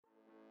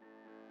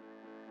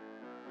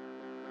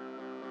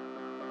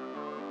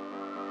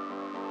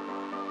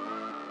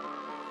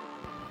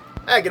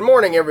Hi, good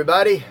morning,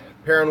 everybody.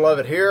 Perrin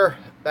Lovett here,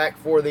 back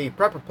for the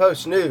Prepper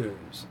Post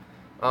News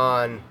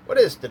on what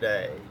is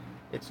today?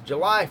 It's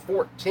July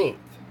 14th,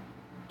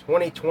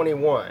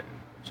 2021,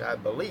 which I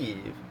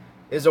believe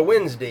is a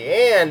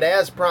Wednesday. And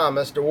as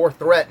promised or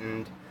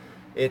threatened,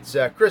 it's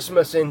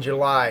Christmas in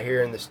July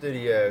here in the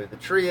studio. The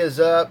tree is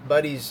up,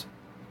 Buddy's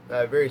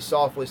very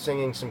softly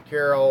singing some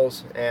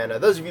carols, and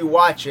those of you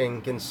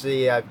watching can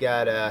see I've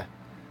got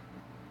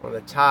one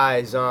of the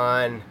ties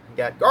on.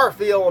 Got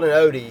Garfield and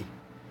Odie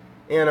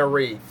in a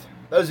wreath.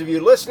 Those of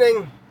you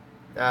listening,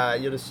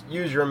 you'll just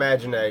use your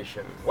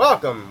imagination.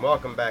 Welcome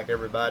back,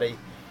 everybody.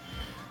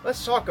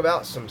 Let's talk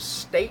about some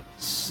state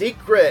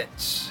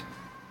secrets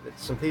that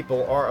some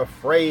people are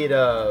afraid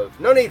of.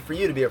 No need for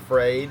you to be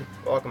afraid.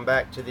 Welcome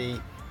back to the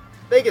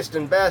biggest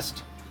and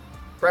best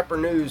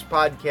Prepper News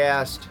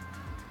podcast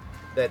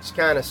that's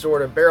kind of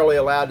sort of barely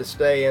allowed to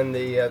stay in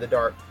the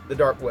dark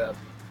web.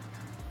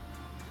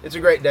 It's a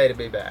great day to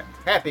be back.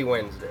 Happy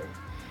Wednesday.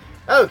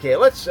 Okay,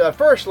 let's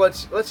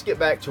get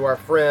back to our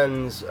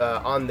friends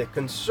on the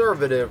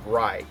conservative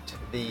right,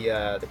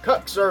 the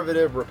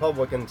conservative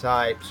Republican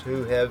types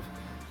who have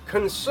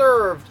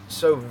conserved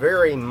so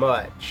very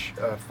much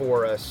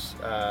for us,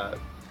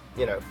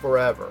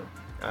 forever.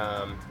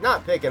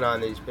 Not picking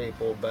on these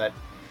people, but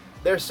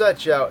they're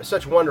such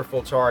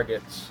wonderful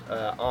targets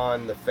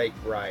on the fake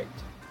right.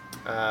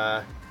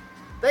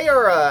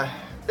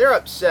 They're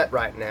upset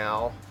right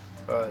now.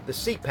 The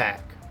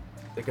CPAC,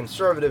 the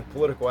Conservative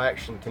Political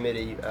Action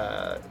Committee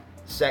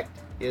sect,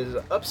 is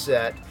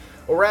upset,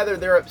 or rather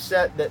they're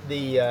upset that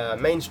the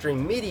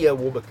mainstream media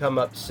will become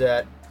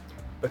upset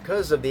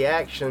because of the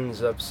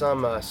actions of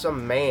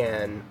some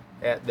man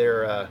at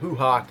their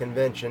hoo-ha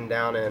convention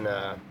down in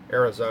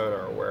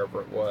Arizona or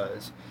wherever it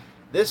was.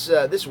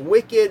 This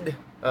wicked,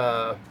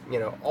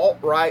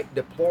 alt-right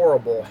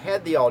deplorable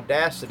had the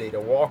audacity to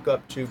walk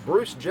up to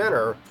Bruce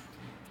Jenner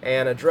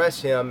and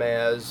address him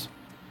as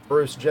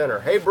Bruce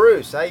Jenner. Hey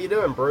Bruce, how you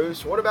doing,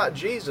 Bruce? What about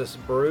Jesus,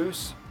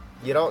 Bruce?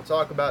 You don't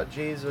talk about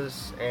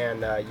Jesus,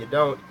 and you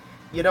don't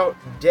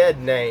dead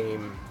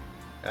name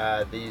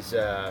these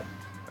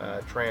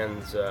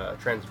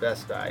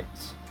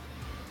transvestites.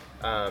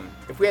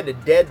 If we had to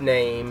dead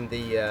name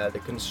the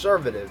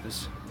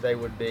conservatives, they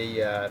would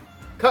be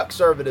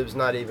cuck-servatives.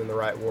 Not even the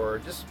right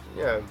word. Just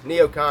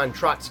neocon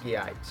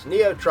Trotskyites.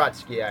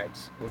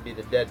 Neo-Trotskyites would be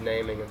the dead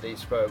naming of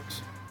these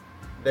folks.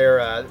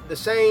 They're the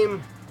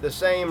same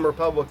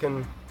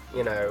Republican,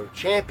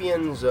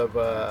 champions of,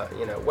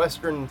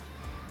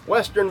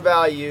 Western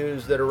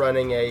values that are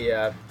running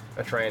a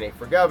tranny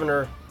for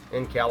governor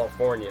in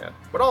California.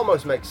 Would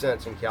almost make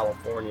sense in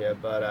California,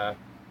 but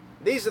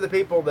these are the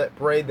people that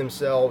parade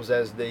themselves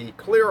as the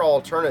clear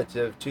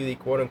alternative to the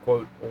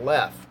quote-unquote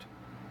left.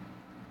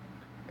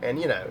 And,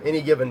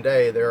 any given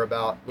day, they're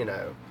about,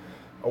 a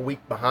week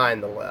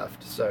behind the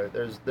left. So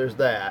there's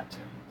that.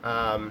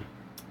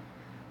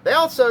 They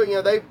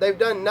also, they've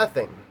done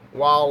nothing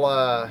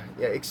while,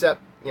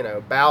 except,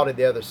 bow to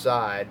the other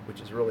side,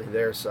 which is really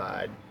their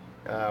side,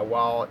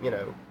 while,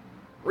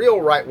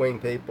 real right-wing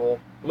people,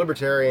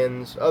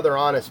 libertarians, other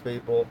honest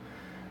people,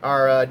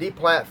 are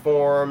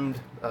deplatformed,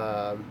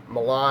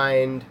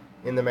 maligned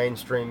in the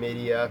mainstream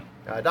media.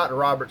 Dr.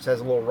 Roberts has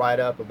a little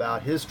write-up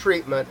about his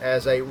treatment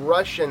as a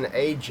Russian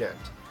agent,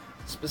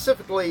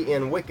 specifically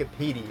in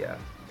Wikipedia.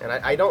 And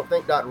I don't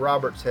think Dr.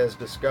 Roberts has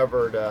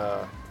discovered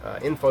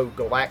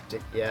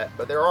Infogalactic yet,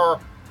 but there are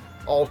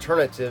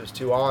alternatives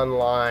to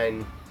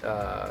online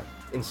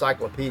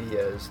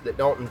encyclopedias that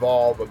don't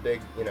involve a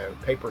big,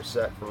 paper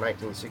set from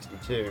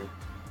 1962.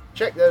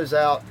 Check those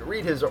out.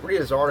 Read his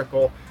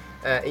article.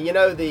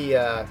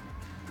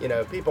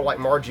 People like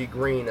Margie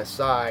Green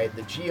aside,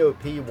 the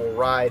GOP will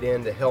ride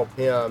in to help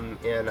him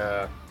in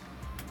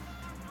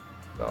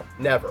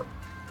never.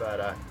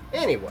 But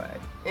anyway,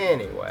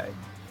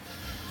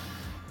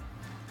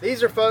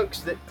 these are folks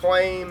that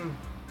claim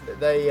that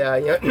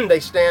they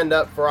stand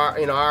up for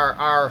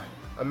our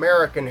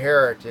American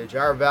heritage,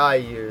 our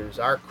values,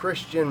 our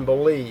Christian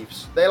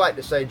beliefs. They like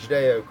to say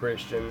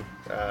Judeo-Christian.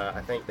 I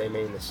think they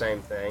mean the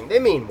same thing. They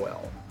mean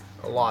well,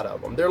 a lot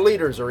of them. Their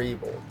leaders are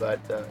evil,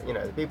 but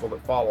the people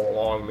that follow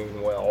along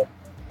mean well.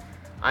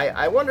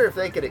 I wonder if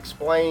they could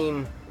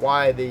explain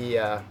why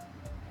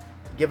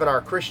given our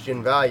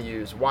Christian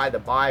values, why the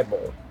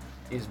Bible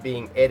is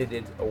being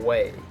edited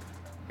away.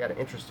 Got an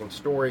interesting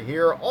story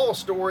here. All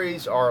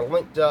stories are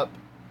linked up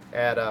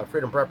at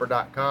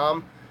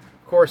freedomprepper.com.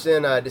 Of course,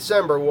 in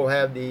December, we'll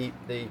have the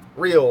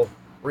real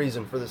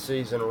reason for the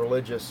season,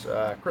 religious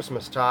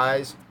Christmas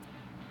ties.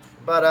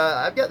 But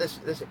I've got this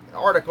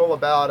article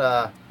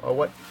about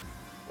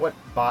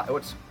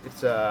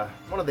it's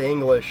one of the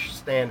English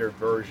standard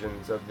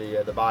versions of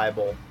the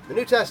Bible, the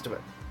New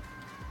Testament,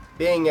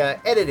 being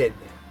edited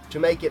to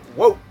make it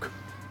woke.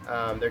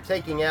 They're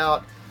taking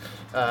out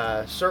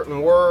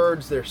certain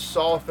words, they're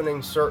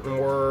softening certain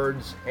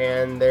words,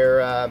 and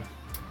they're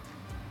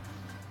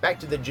back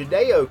to the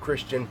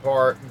Judeo-Christian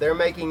part, they're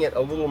making it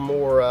a little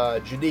more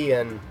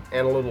Judean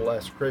and a little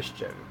less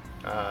Christian.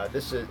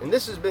 This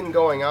has been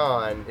going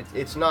on.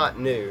 It's not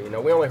new.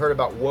 We only heard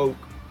about woke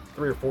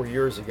 3 or 4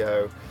 years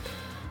ago.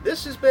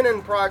 This has been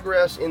in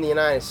progress in the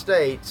United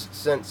States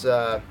since,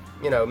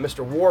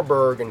 Mr.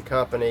 Warburg and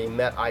company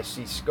met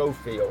I.C.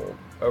 Scofield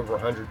over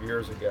 100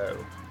 years ago.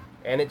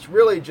 And it's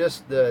really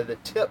just the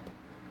tip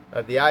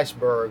of the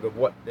iceberg of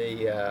what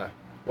the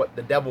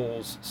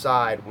devil's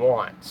side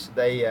wants.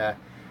 They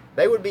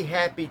would be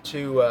happy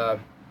to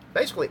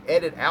basically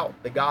edit out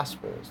the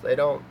Gospels. They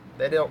don't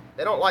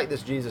like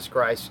this Jesus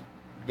Christ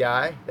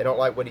guy. They don't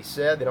like what he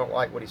said. They don't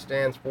like what he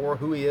stands for,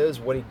 who he is,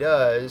 what he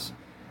does,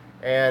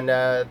 and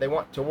they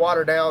want to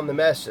water down the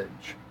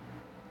message.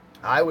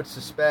 I would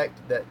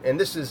suspect that, and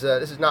this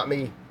is not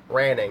me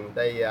ranting.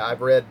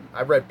 I've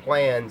read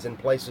plans in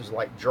places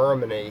like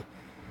Germany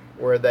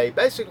where they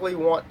basically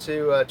want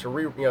to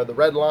the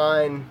red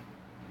line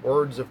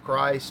words of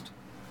Christ,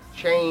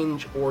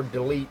 change or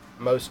delete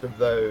most of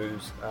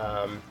those.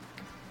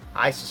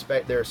 I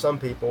suspect there are some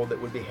people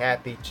that would be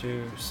happy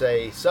to,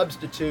 say,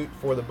 substitute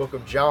for the book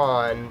of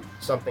John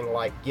something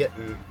like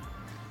Gittin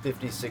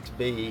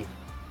 56b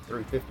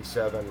through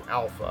 57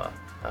 alpha.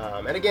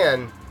 And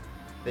again,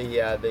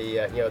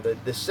 the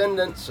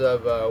descendants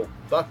of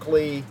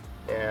Buckley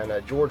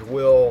and George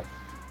Will,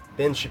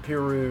 Ben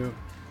Shapiro,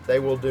 they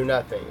will do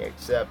nothing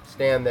except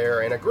stand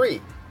there and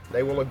agree.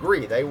 They will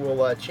agree. They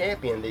will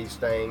champion these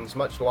things,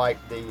 much like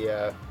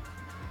the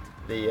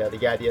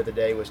guy the other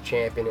day was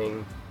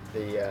championing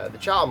the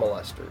child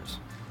molesters.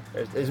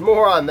 There's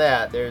more on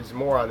that. There's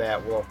more on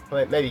that. We'll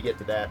maybe get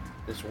to that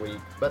this week.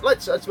 But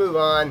let's move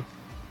on.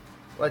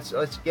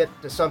 Let's get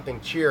to something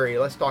cheery.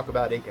 Let's talk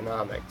about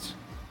economics.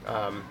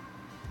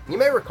 You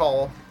may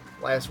recall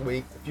last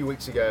week, a few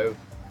weeks ago,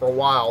 for a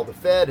while, the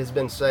Fed has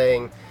been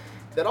saying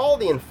that all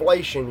the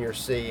inflation you're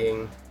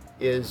seeing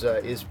is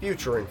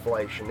future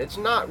inflation. It's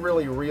not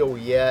really real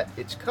yet.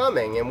 It's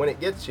coming, and when it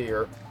gets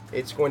here,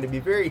 it's going to be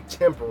very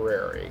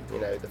temporary.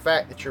 The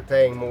fact that you're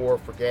paying more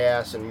for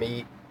gas and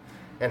meat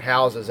and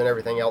houses and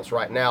everything else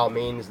right now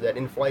means that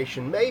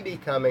inflation may be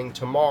coming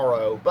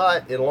tomorrow,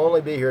 but it'll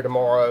only be here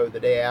tomorrow. The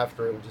day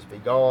after, it'll just be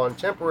gone.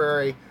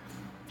 Temporary.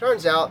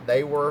 Turns out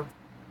they were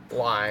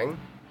lying.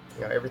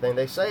 Everything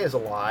they say is a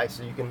lie,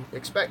 so you can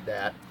expect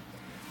that.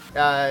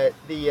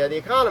 The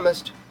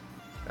Economist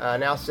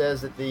now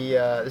says that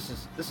this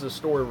is a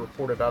story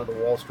reported out of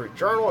the Wall Street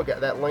Journal. I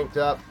got that linked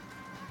up.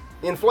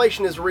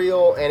 Inflation is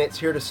real, and it's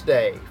here to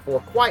stay for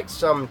quite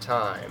some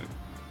time.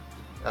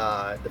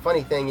 The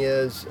funny thing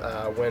is,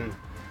 when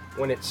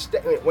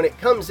it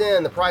comes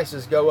in, the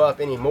prices go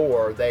up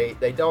anymore.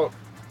 They don't.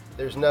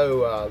 There's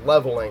no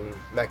leveling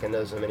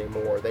mechanism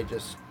anymore. They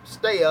just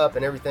stay up,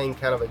 and everything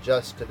kind of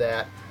adjusts to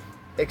that,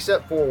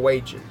 except for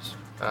wages.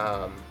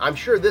 I'm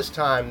sure this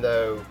time,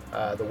 though,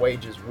 the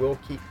wages will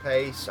keep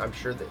pace. I'm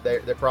sure that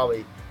they're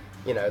probably,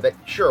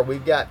 sure,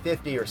 we've got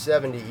 50 or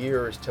 70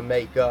 years to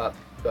make up,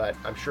 but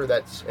I'm sure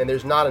and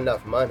there's not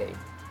enough money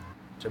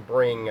to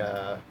bring,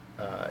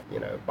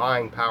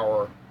 buying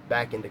power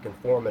back into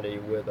conformity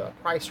with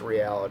price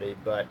reality.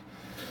 But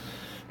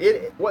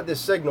what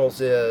this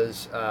signals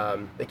is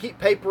they keep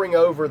papering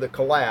over the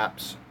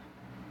collapse.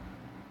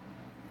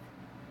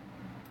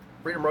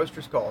 Freedom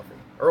Roasters coffee,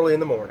 early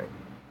in the morning.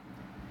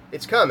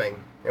 It's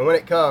coming, and when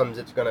it comes,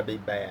 it's going to be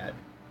bad.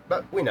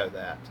 But we know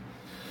that.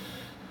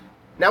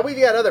 Now, we've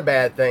got other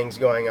bad things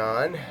going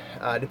on.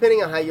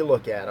 Depending on how you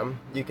look at them,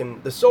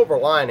 the silver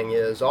lining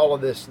is all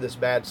of this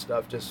bad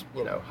stuff just,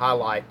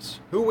 highlights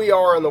who we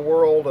are in the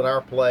world and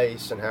our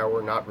place and how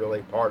we're not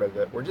really part of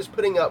it. We're just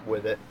putting up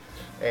with it,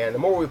 and the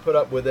more we put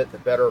up with it, the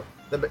better.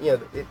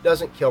 It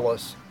doesn't kill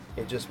us.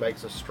 It just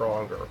makes us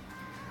stronger.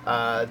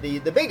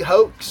 The big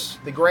hoax,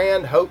 the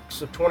grand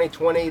hoax of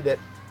 2020 that,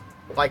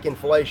 like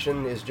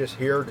inflation, is just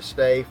here to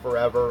stay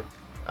forever,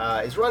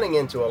 is running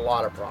into a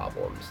lot of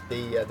problems.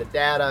 The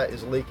data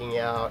is leaking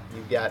out.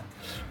 You've got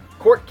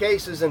court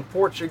cases in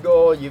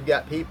Portugal. You've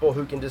got people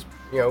who can just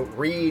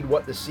read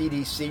what the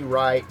CDC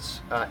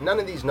writes. None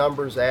of these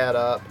numbers add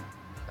up.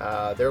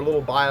 Their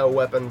little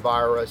bioweapon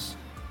virus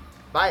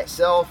by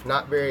itself,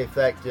 not very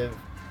effective.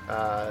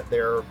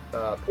 Their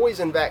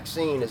poison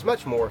vaccine is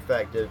much more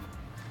effective,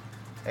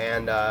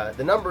 and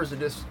the numbers are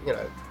just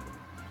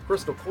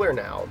crystal clear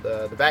now.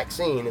 The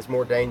vaccine is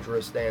more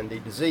dangerous than the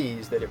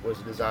disease that it was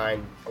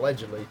designed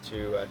allegedly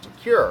to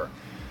cure.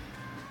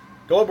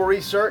 Global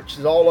research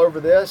is all over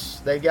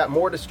this. They got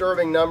more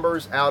disturbing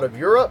numbers out of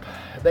Europe.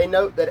 They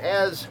note that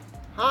as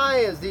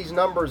high as these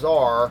numbers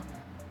are,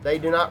 they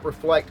do not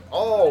reflect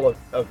all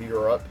of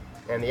Europe,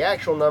 and the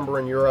actual number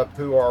in Europe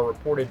who are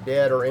reported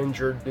dead or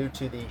injured due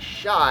to the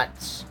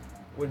shots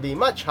would be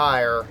much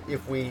higher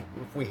if we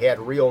had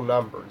real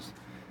numbers.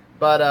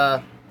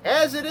 But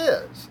as it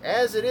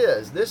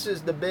is, this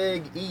is the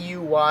big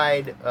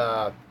EU-wide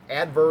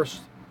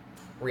adverse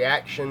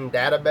reaction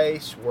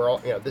database where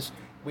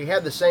we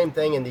have the same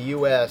thing in the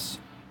U.S.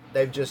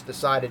 They've just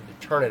decided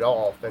to turn it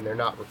off, and they're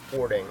not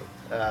reporting.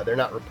 They're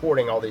not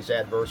reporting all these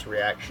adverse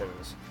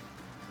reactions.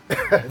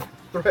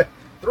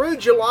 Through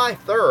July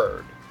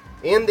 3rd,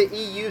 in the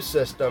EU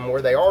system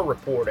where they are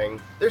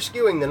reporting, they're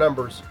skewing the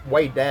numbers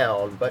way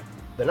down, but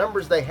the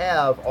numbers they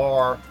have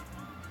are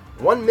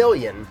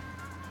 1,000,000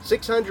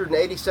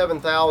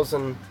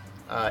 687,000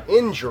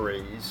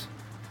 injuries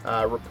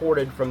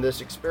reported from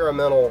this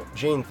experimental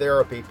gene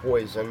therapy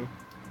poison,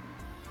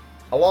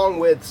 along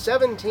with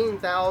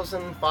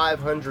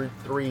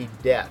 17,503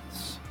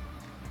 deaths.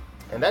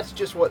 And that's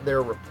just what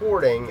they're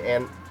reporting.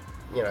 And,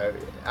 you know,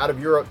 out of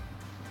Europe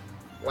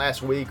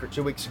last week or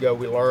 2 weeks ago,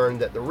 we learned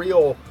that the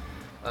real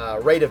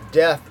rate of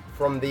death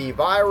from the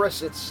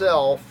virus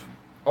itself,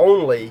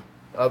 only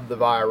of the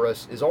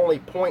virus, is only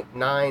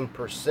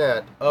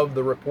 0.9% of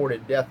the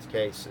reported death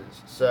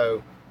cases.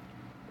 So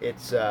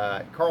it's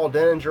Karl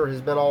Denninger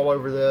has been all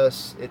over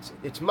this.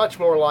 It's much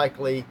more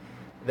likely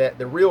that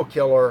the real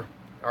killer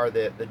are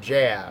the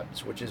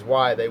jabs, which is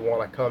why they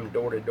want to come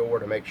door to door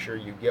to make sure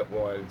you get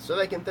one, so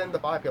they can thin the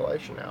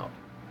population out.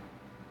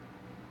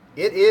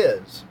 It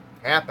is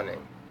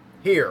happening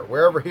here,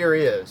 wherever here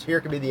is. Here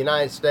could be the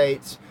United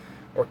States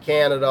or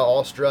Canada,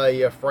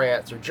 Australia,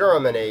 France, or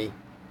Germany.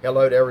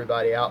 Hello to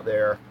everybody out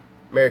there.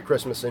 Merry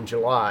Christmas in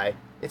July.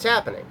 It's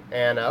happening.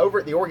 And over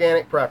at the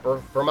Organic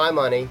Prepper, for my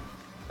money,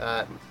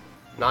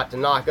 not to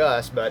knock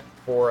us, but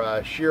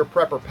for sheer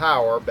prepper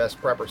power,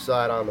 best prepper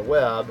site on the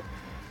web,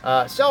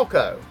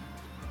 Selco.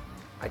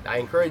 I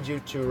encourage you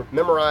to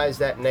memorize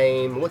that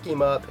name, look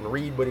him up, and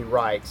read what he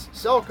writes.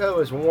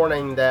 Selco is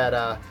warning that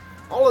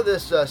all of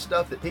this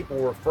stuff that people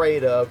were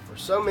afraid of for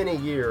so many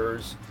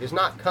years is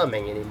not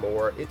coming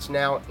anymore. It's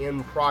now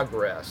in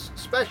progress,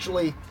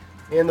 especially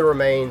in the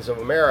remains of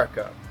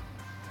America.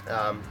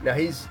 Now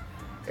he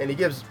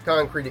gives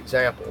concrete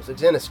examples.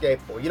 It's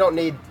inescapable. You don't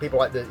need people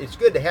like this. It's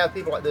good to have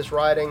people like this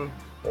writing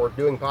or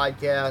doing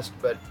podcasts,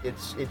 but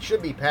it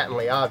should be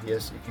patently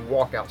obvious if you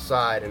walk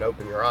outside and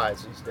open your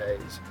eyes these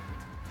days.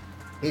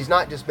 He's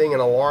not just being an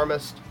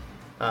alarmist.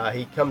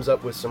 He comes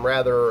up with some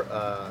rather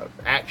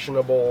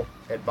actionable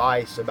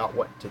advice about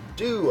what to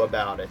do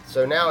about it.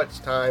 So now it's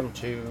time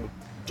to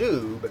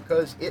do,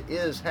 because it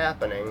is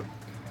happening.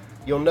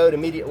 You'll note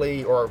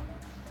immediately, or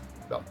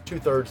about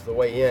 2/3 of the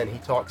way in, he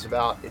talks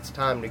about it's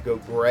time to go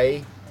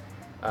gray.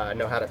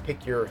 Know how to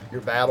pick your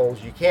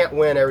battles. You can't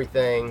win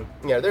everything.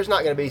 You know, there's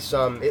not going to be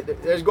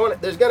there's going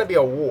to be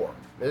a war.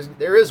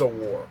 There is a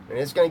war, and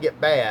it's going to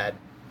get bad,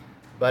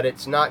 but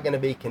it's not going to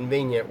be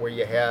convenient where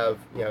you have,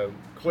 you know,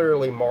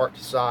 clearly marked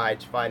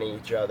sides fighting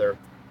each other.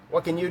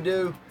 What can you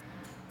do?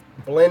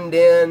 Blend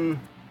in,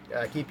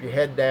 keep your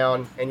head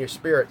down, and your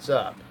spirits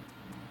up.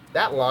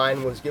 That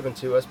line was given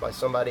to us by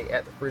somebody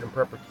at the Freedom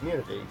Prepper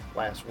community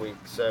last week.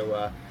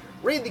 So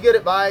read the good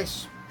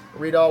advice.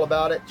 Read all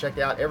about it. Check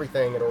out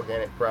everything at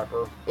Organic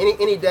Prepper.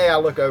 Any day I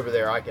look over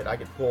there, I could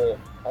pull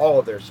all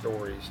of their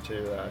stories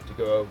to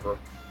go over.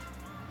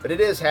 But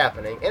it is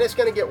happening, and it's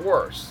going to get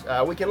worse.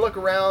 We can look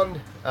around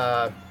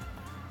the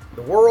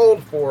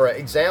world for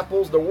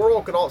examples. The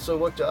world could also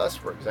look to us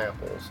for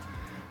examples.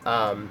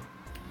 I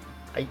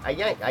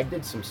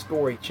did some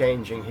story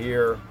changing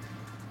here.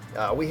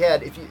 We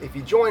had, if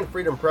you join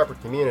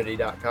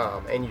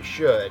freedompreppercommunity.com, and you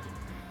should,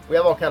 we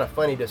have all kind of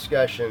funny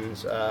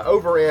discussions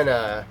over in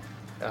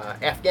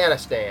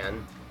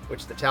Afghanistan,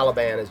 which the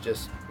Taliban is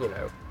just, you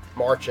know,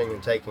 marching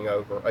and taking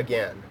over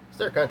again. It's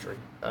their country.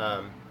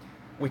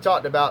 We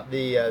talked about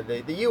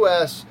the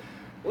U.S.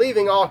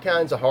 leaving all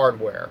kinds of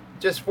hardware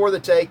just for the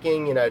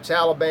taking. You know,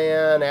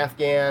 Taliban,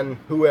 Afghan,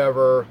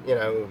 whoever, you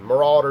know,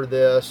 Marauder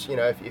this. You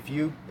know, if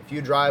you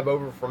drive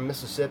over from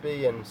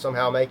Mississippi and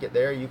somehow make it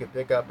there, you could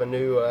pick up a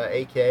new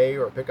AK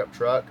or a pickup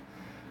truck.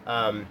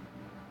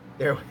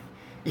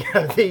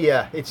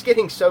 It's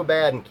getting so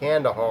bad in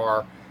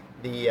Kandahar.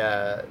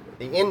 The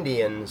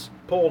Indians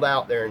pulled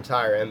out their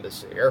entire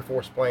embassy. Air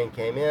Force plane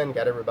came in,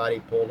 got everybody,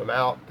 pulled them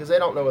out because they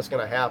don't know what's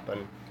going to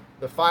happen.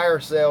 The fire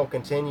sale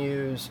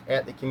continues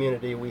at the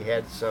community. We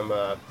had some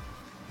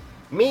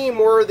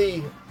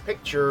meme-worthy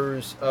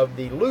pictures of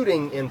the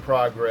looting in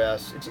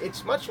progress.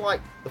 It's much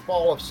like the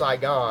fall of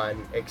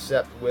Saigon,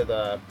 except with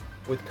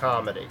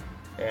comedy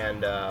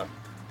and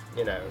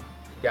you know,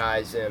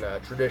 guys in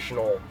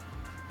traditional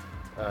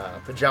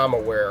pajama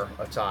wear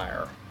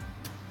attire.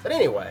 But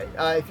anyway,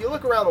 if you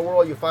look around the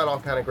world, you'll find all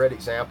kind of great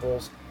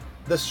examples.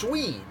 The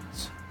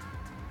Swedes,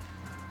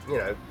 you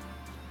know,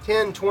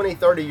 10, 20,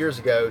 30 years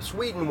ago,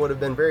 Sweden would have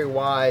been very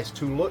wise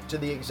to look to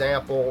the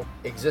example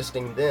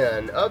existing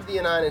then of the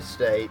United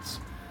States,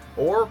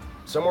 or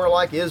somewhere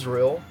like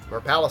Israel or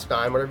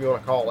Palestine, whatever you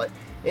want to call it,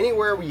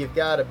 anywhere where you've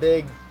got a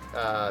big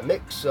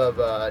mix of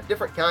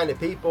different kind of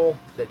people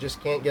that just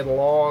can't get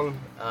along.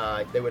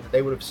 They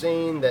would have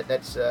seen that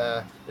there's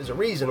a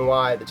reason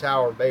why the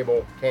Tower of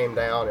Babel came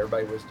down.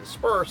 Everybody was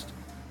dispersed,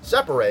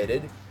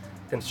 separated.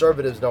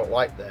 Conservatives don't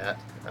like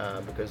that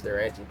because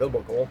they're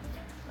anti-biblical.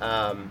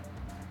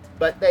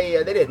 But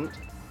they didn't,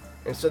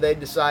 and so they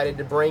decided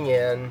to bring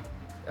in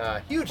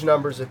huge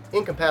numbers of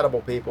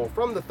incompatible people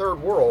from the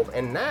third world,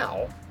 and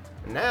now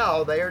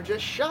they are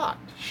just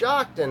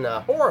shocked and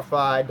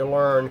horrified to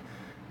learn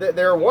that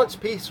their once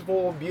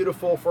peaceful,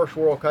 beautiful first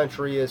world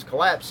country is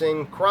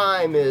collapsing.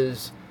 Crime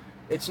it's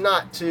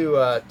not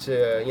to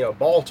you know,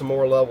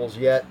 Baltimore levels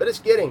yet, but it's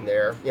getting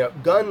there. You know,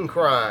 gun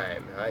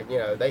crime. You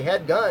know, they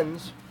had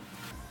guns.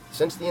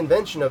 since the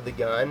invention of the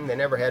gun, they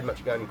never had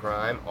much gun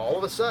crime. All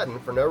of a sudden,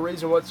 for no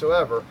reason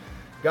whatsoever,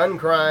 gun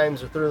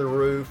crimes are through the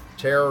roof,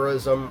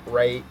 terrorism,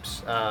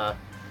 rapes.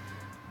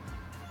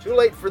 Too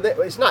late for them.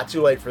 It's not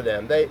too late for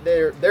them.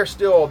 They're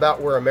still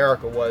about where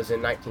America was in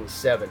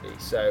 1970,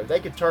 so they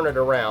could turn it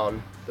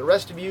around. The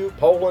rest of you,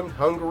 Poland,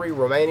 Hungary,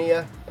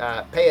 Romania,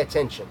 pay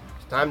attention.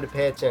 It's time to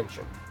pay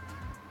attention.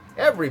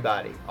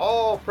 Everybody,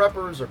 all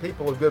preppers or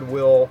people of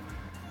goodwill,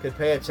 could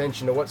pay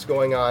attention to what's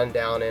going on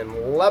down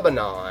in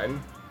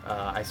Lebanon.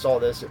 I saw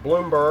this at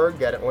Bloomberg,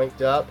 got it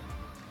linked up.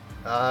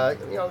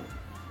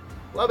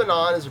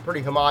 Lebanon is a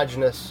pretty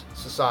homogenous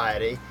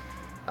society.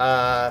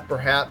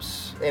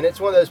 Perhaps, and it's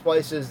one of those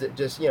places that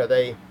just,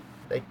 they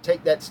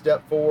take that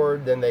step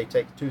forward, then they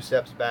take 2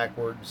 steps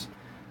backwards.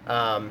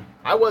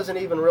 I wasn't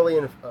even really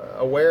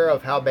aware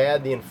of how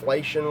bad the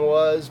inflation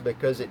was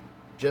because it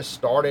just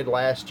started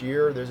last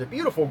year. There's a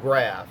beautiful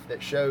graph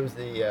that shows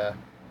the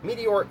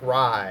meteoric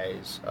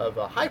rise of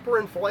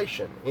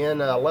hyperinflation in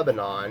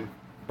Lebanon,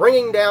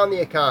 bringing down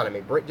the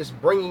economy, just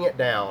bringing it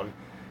down.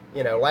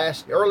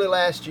 Early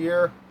last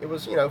year, it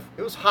was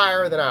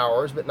higher than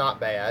ours, but not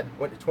bad.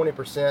 Went to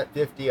 20%,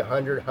 50,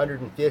 100,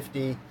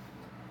 150,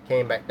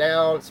 came back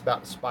down. It's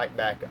about to spike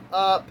back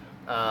up.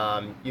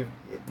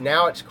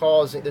 Now it's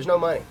causing. There's no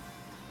money,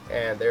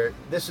 and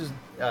this is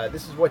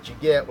what you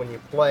get when you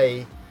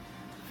play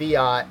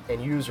fiat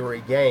and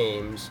usury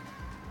games.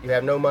 You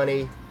have no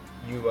money.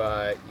 You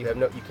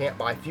can't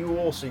buy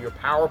fuel, so your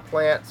power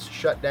plants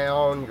shut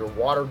down. Your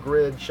water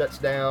grid shuts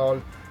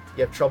down.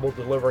 You have trouble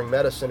delivering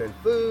medicine and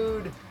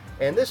food,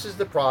 and this is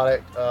the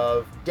product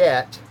of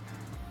debt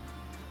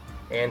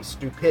and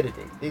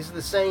stupidity. This is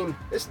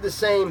the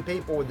same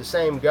people with the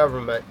same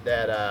government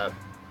that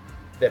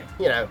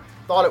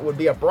thought it would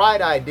be a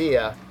bright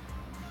idea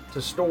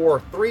to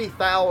store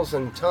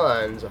 3,000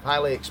 tons of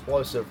highly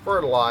explosive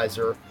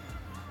fertilizer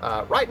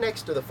right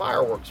next to the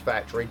fireworks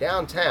factory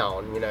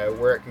downtown,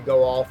 where it could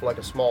go off like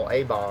a small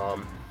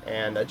A-bomb,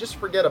 and just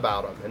forget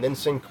about them, and then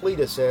send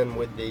Cletus in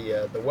with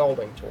the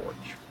welding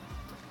torch.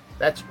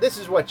 This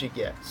is what you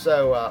get.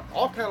 So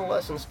all kind of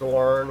lessons to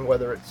learn,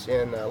 whether it's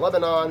in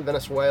Lebanon,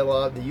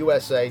 Venezuela, the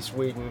USA,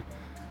 Sweden.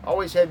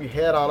 Always have your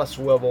head on a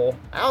swivel.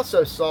 I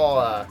also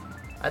saw,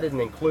 I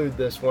didn't include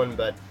this one,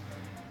 but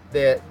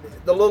the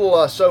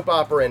little soap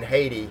opera in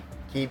Haiti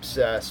keeps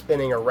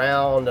spinning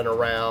around and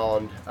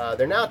around.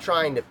 They're now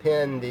trying to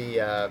pin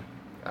the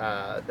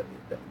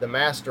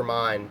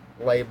mastermind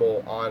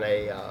label on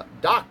a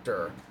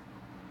doctor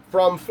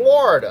from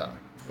Florida.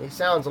 He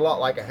sounds a lot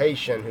like a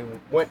Haitian who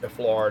went to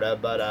Florida,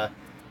 but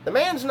the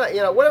man's not,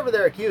 whatever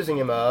they're accusing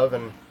him of,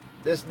 and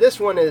this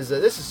one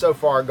is so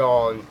far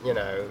gone.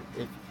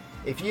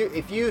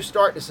 If you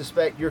start to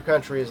suspect your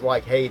country is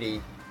like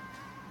Haiti,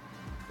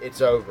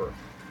 it's over.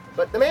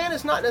 But the man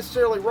is not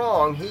necessarily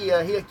wrong. He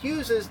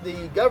accuses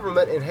the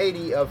government in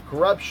Haiti of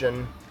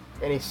corruption,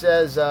 and he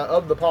says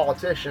of the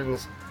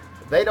politicians,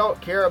 they don't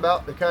care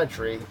about the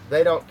country,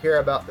 they don't care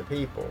about the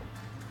people.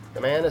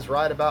 The man is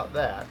right about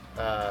that.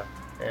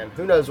 And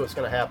who knows what's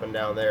going to happen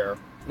down there.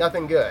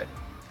 Nothing good.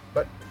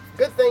 But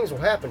good things will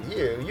happen to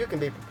you. You can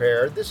be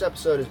prepared. This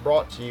episode is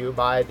brought to you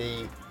by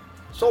the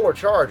Solar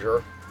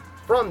Charger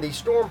from the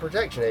Storm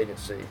Protection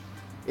Agency.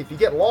 If you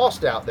get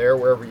lost out there,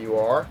 wherever you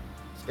are,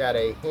 it's got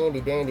a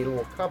handy-dandy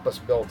little compass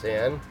built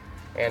in.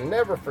 And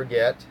never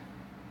forget,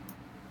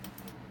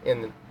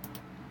 there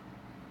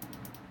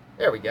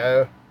we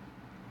go,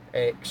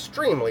 an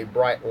extremely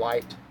bright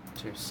light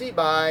to see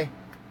by.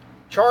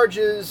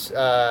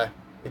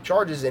 It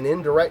charges an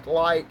indirect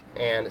light,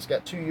 and it's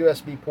got 2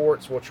 USB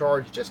ports. Will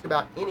charge just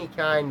about any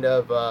kind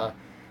of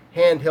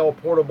handheld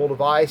portable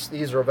device.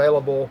 These are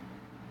available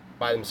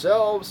by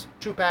themselves,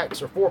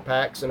 2-packs or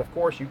 4-packs, and of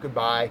course you could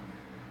buy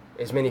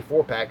as many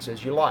 4-packs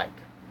as you like.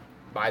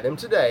 Buy them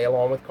today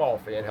along with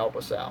coffee and help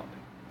us out.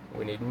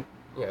 We need,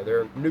 there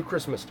are new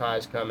Christmas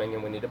ties coming,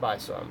 and we need to buy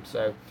some.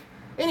 So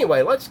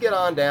anyway, let's get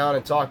on down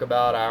and talk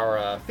about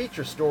our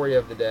feature story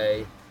of the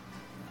day.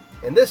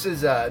 And this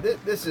is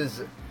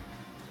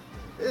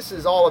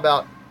all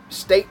about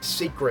state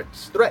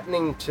secrets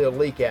threatening to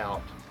leak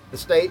out. The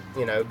state,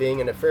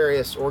 being a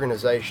nefarious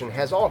organization,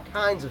 has all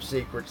kinds of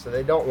secrets that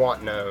they don't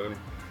want known.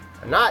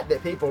 Not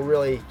that people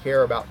really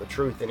care about the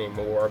truth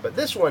anymore, but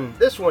this one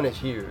is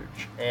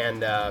huge.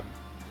 And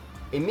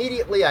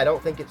immediately, I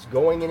don't think it's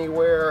going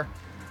anywhere,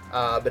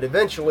 but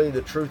eventually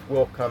the truth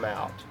will come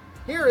out.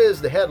 Here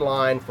is the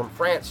headline from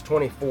France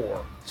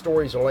 24.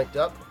 Stories are linked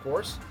up, of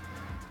course.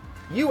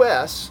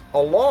 U.S.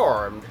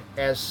 alarmed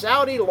as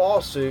Saudi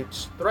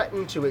lawsuits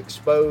threaten to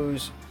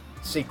expose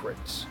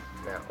secrets.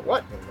 Now,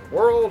 what in the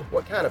world?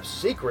 What kind of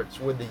secrets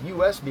would the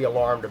U.S. be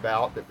alarmed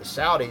about that the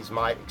Saudis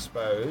might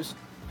expose?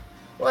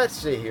 Well, let's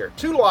see here.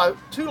 Two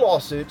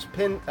lawsuits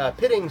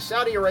pitting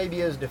Saudi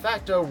Arabia's de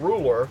facto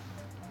ruler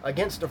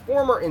against a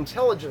former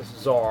intelligence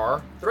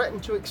czar threaten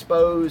to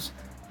expose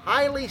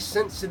highly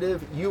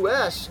sensitive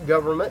U.S.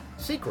 government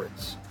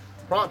secrets,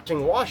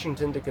 prompting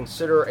Washington to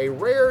consider a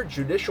rare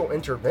judicial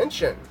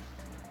intervention.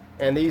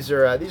 And these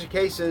are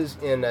cases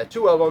in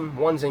 2 of them.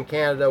 One's in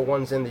Canada,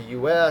 one's in the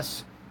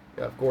U.S.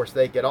 Of course,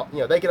 they could,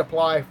 they could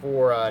apply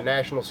for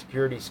national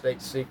security,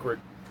 state secret,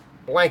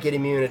 blanket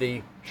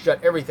immunity,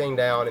 shut everything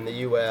down in the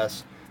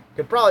U.S.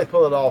 Could probably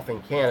pull it off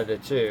in Canada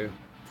too.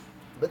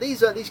 But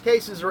these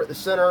cases are at the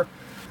center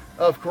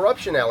of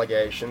corruption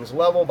allegations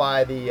leveled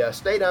by the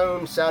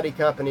state-owned Saudi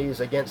companies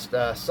against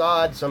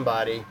Saad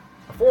somebody,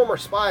 a former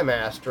spy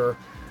master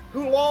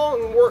who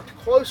long worked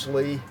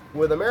closely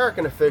with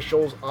American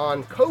officials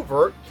on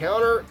covert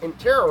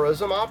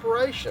counter-terrorism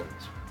operations.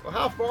 Well,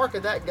 how far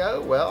could that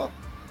go? Well,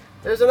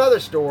 there's another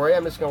story.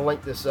 I'm just going to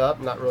link this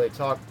up, not really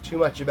talk too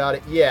much about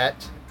it yet.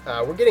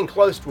 We're getting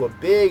close to a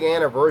big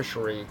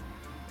anniversary,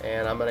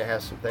 and I'm going to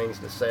have some things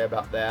to say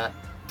about that.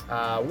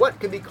 What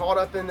could be caught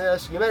up in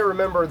this? You may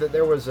remember that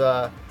there was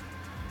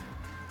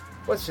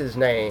what's his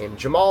name?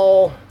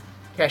 Jamal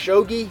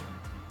Khashoggi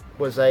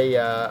was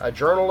a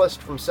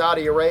journalist from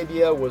Saudi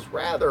Arabia, was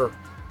rather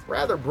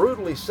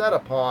brutally set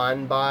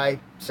upon by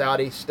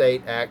Saudi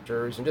state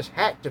actors and just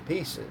hacked to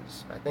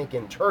pieces, I think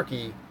in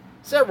Turkey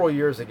several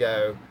years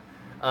ago.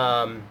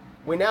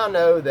 We now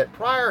know that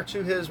prior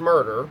to his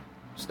murder,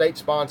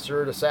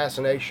 state-sponsored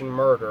assassination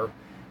murder,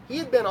 he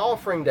had been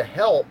offering to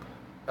help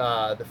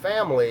the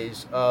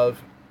families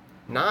of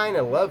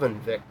 9/11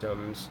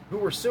 victims who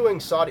were suing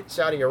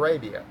Saudi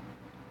Arabia.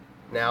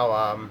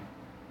 Now,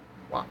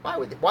 why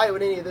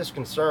would any of this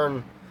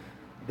concern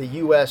the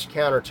U.S.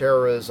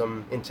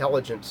 counterterrorism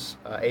intelligence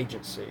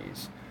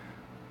agencies?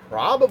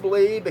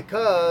 Probably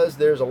because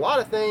there's a lot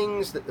of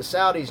things that the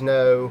Saudis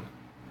know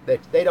that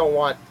they don't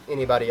want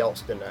anybody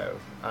else to know.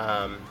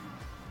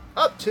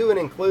 Up to and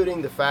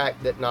including the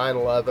fact that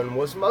 9/11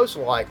 was most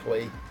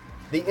likely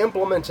the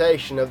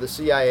implementation of the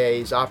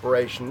CIA's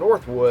Operation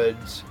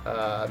Northwoods,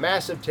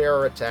 massive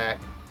terror attack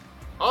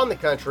on the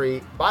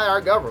country by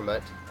our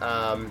government,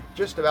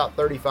 just about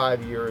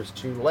 35 years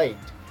too late.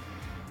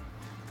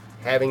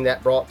 Having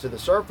that brought to the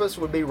surface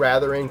would be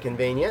rather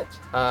inconvenient.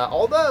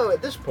 Although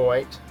at this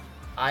point,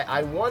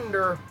 I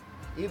wonder,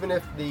 even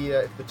if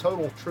the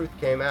total truth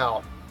came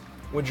out,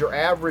 would your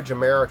average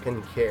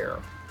American care?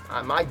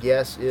 My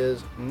guess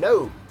is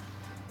no.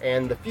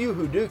 And the few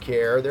who do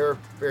care, there are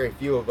very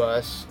few of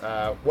us.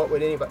 What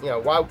would anybody,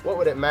 what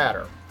would it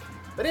matter?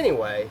 But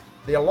anyway,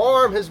 the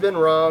alarm has been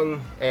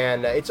rung,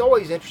 and it's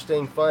always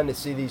interesting, fun to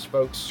see these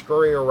folks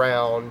scurry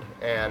around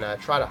and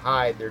try to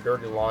hide their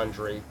dirty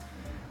laundry.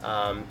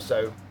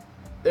 So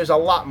there's a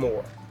lot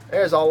more.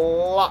 There's a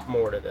lot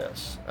more to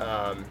this.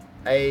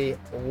 A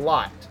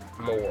lot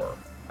more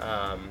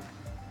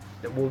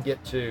that we'll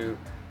get to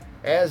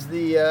as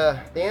the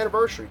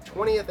anniversary,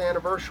 20th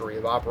anniversary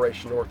of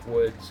Operation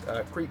Northwoods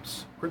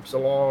creeps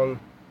along,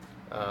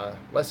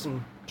 less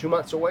than 2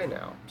 months away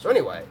now. So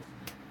anyway,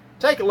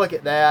 take a look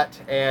at that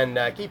and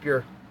keep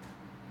your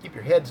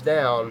heads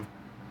down,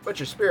 put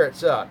your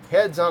spirits up,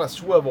 heads on a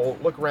swivel.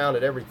 Look around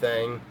at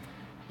everything.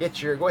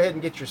 Go ahead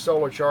and get your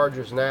solar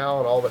chargers now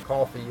and all the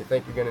coffee you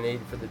think you're going to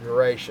need for the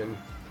duration.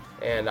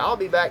 And I'll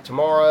be back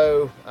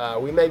tomorrow.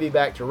 We may be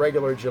back to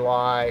regular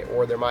July,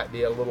 or there might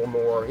be a little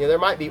more, there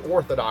might be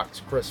Orthodox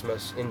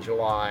Christmas in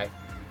July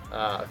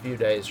a few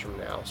days from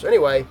now. So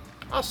anyway,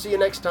 I'll see you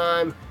next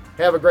time.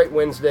 Have a great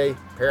Wednesday.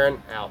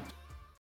 Perrin out.